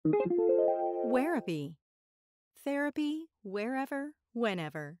Wherapy. Therapy wherever,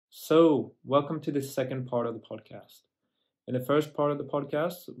 whenever. So, welcome to the second part of the podcast. In the first part of the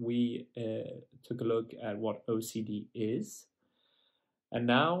podcast, we took a look at what OCD is. And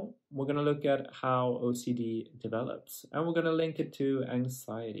now we're going to look at how OCD develops. And we're going to link it to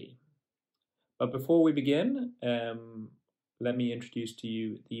anxiety. But before we begin, let me introduce to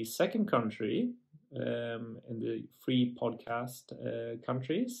you the second country in the free podcast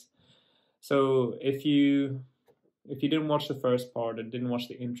countries. So if you didn't watch the first part or didn't watch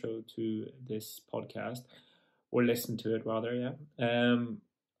the intro to this podcast, or listen to it rather,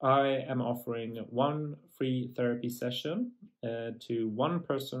 I am offering one free therapy session to one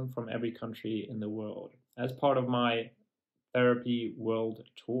person from every country in the world as part of my therapy world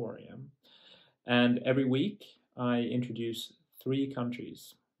tour. And every week I introduce 3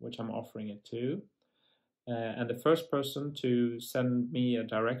 countries which I'm offering it to. And the first person to send me a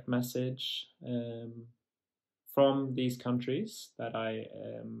direct message from these countries that I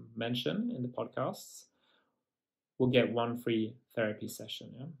mention in the podcasts will get one free therapy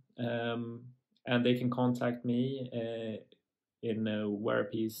session. And they can contact me in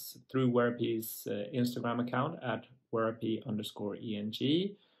through Wherapy's Instagram account at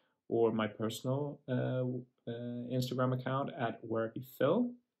Wherapy_ENG, or my personal Instagram account at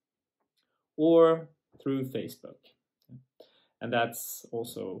WherapyPhil, or through Facebook. And that's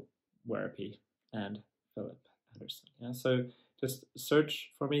also Wherapy and Philip Anderson. So just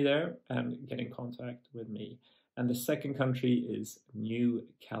search for me there and get in contact with me. And the second country is New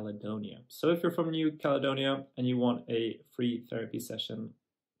Caledonia. So if you're from New Caledonia and you want a free therapy session,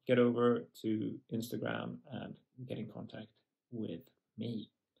 get over to Instagram and get in contact with me.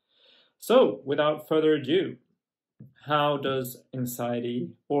 So without further ado, how does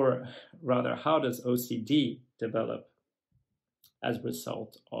anxiety, or rather, how does OCD develop as a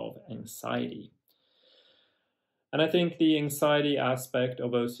result of anxiety? And I think the anxiety aspect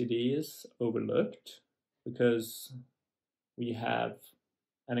of OCD is overlooked because we have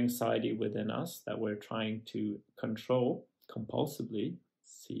an anxiety within us that we're trying to control compulsively,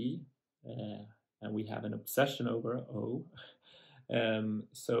 and we have an obsession over,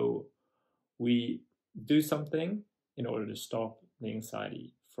 so we do something in order to stop the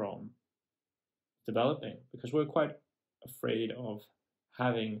anxiety from developing because we're quite afraid of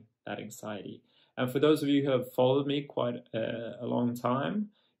having that anxiety. And for those of you who have followed me quite a long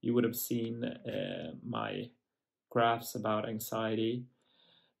time, you would have seen my graphs about anxiety.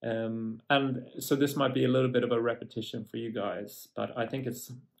 And so this might be a little bit of a repetition for you guys, but I think it's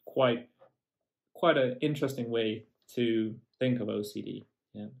quite an interesting way to think of OCD.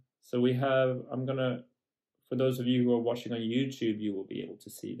 So for those of you who are watching on YouTube, you will be able to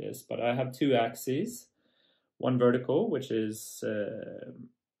see this, but I have 2 axes, one vertical, which is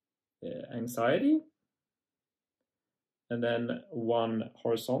anxiety, and then one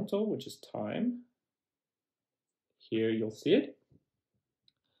horizontal, which is time. Here you'll see it.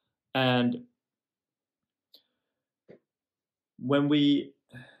 And when we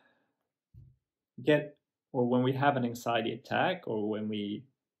have an anxiety attack, or when we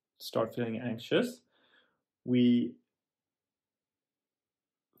start feeling anxious, we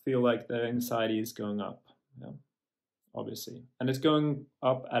feel like the anxiety is going up, obviously. And it's going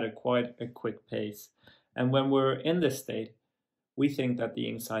up at quite a quick pace. And when we're in this state, we think that the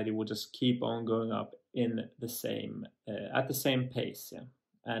anxiety will just keep on going up at the same pace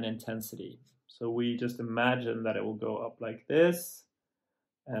and intensity. So we just imagine that it will go up like this,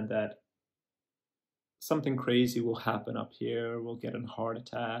 and that something crazy will happen up here. We'll get a heart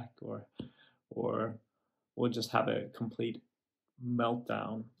attack, or we'll just have a complete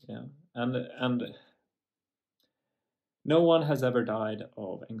meltdown. And no one has ever died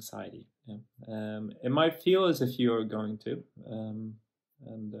of anxiety. It might feel as if you're going to,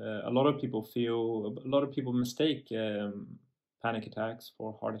 and a lot of people mistake panic attacks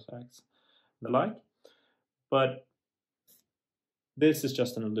for heart attacks and the like. But this is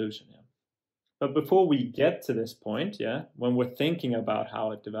just an illusion. But before we get to this point, when we're thinking about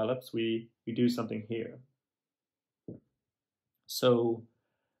how it develops, we do something here. So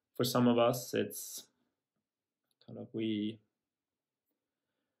for some of us, it's kind of, we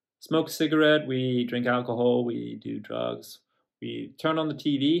smoke a cigarette, we drink alcohol, we do drugs, we turn on the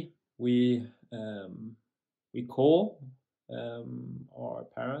TV, we call our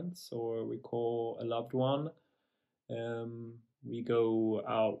parents, or we call a loved one, we go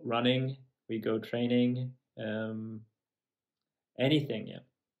out running, we go training, anything.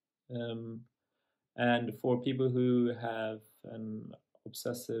 And for people who have an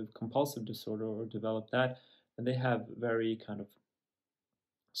obsessive compulsive disorder or develop that, and they have very kind of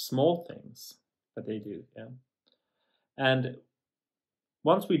small things that they do. Yeah. And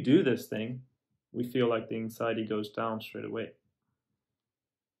once we do this thing, we feel like the anxiety goes down straight away.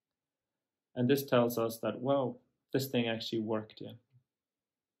 And this tells us that, well, this thing actually worked. Yeah.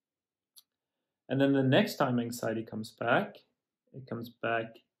 And then the next time anxiety comes back, it comes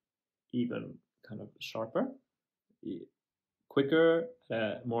back even kind of sharper, quicker,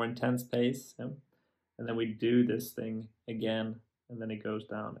 more intense pace. Yeah? And then we do this thing again, and then it goes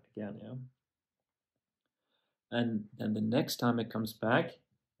down again. Yeah. And then the next time it comes back,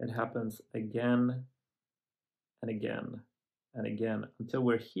 it happens again and again and again until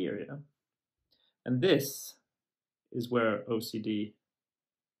we're here. Yeah. And this is where OCD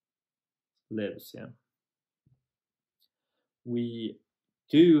lives. Yeah. We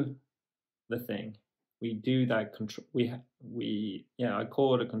do the thing. We do that control. I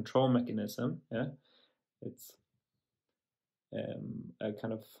call it a control mechanism. Yeah. It's a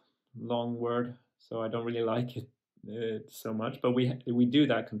kind of long word, so I don't really like it so much. But we do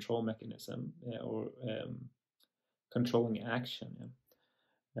that control mechanism, or controlling action,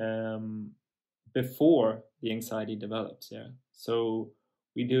 before the anxiety develops. Yeah. So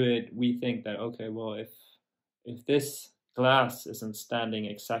we do it. We think that, okay, well, if this glass isn't standing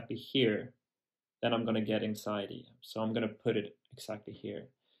exactly here, then I'm going to get anxiety. So I'm going to put it exactly here.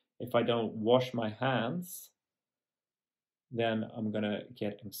 If I don't wash my hands, then I'm going to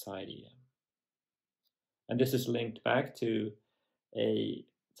get anxiety. And this is linked back to a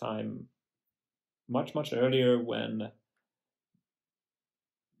time much, much earlier when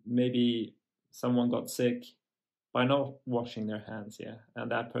maybe someone got sick by not washing their hands. Yeah.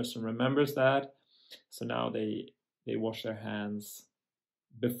 And that person remembers that. So now they wash their hands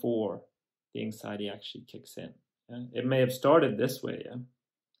before the anxiety actually kicks in. Yeah? It may have started this way. Yeah.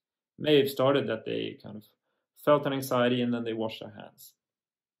 It may have started that they kind of felt an anxiety and then they washed their hands.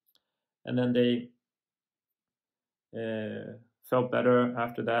 And then they felt better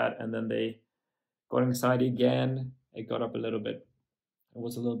after that. And then they got anxiety again. It got up a little bit. It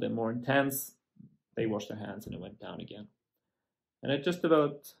was a little bit more intense. They washed their hands and it went down again. And it just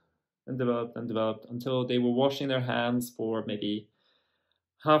developed and developed and developed until they were washing their hands for maybe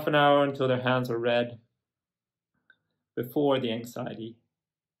half an hour until their hands were red before the anxiety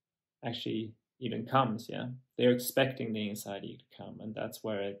actually even comes. Yeah, they're expecting the anxiety to come, and that's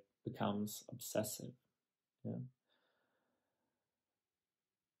where it becomes obsessive. Yeah.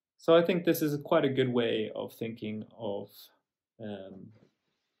 So I think this is quite a good way of thinking of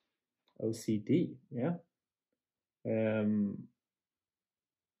OCD. Yeah.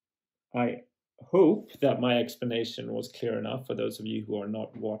 I hope that my explanation was clear enough for those of you who are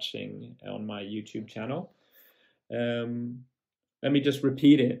not watching on my YouTube channel. Let me just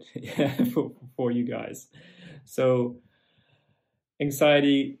repeat it for you guys. So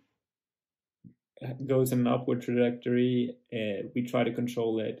anxiety goes in an upward trajectory. We try to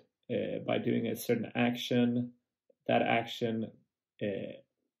control it by doing a certain action. That action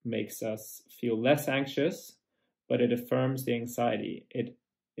makes us feel less anxious, but it affirms the anxiety. It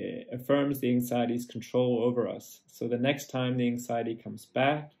affirms the anxiety's control over us. So the next time the anxiety comes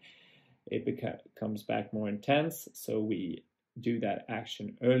back, it comes back more intense. So we do that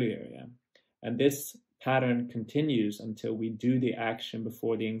action earlier. Yeah? And this pattern continues until we do the action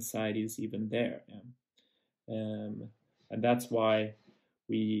before the anxiety is even there. Yeah? And that's why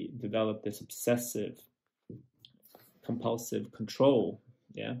we develop this obsessive compulsive control,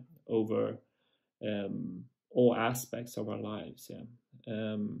 yeah, over all aspects of our lives. Yeah.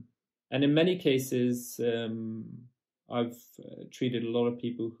 And in many cases, I've treated a lot of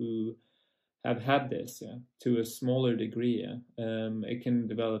people who have had this, yeah, to a smaller degree. Yeah. It can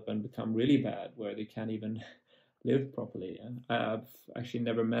develop and become really bad where they can't even live properly. Yeah. I've actually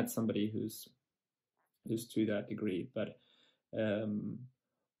never met somebody who's to that degree, but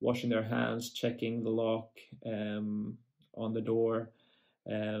washing their hands, checking the lock on the door,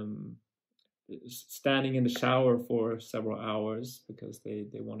 standing in the shower for several hours because they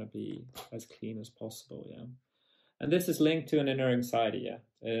want to be as clean as possible. Yeah. And this is linked to an inner anxiety.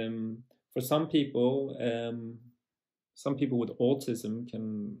 Yeah. For some people with autism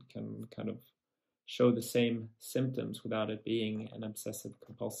can kind of show the same symptoms without it being an obsessive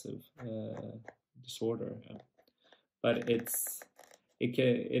compulsive disorder. Yeah. But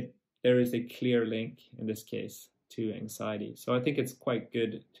there is a clear link in this case to anxiety. So I think it's quite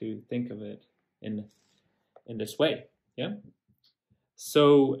good to think of it in this way. Yeah.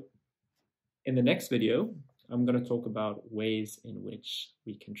 So in the next video, I'm going to talk about ways in which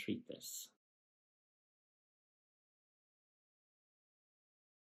we can treat this.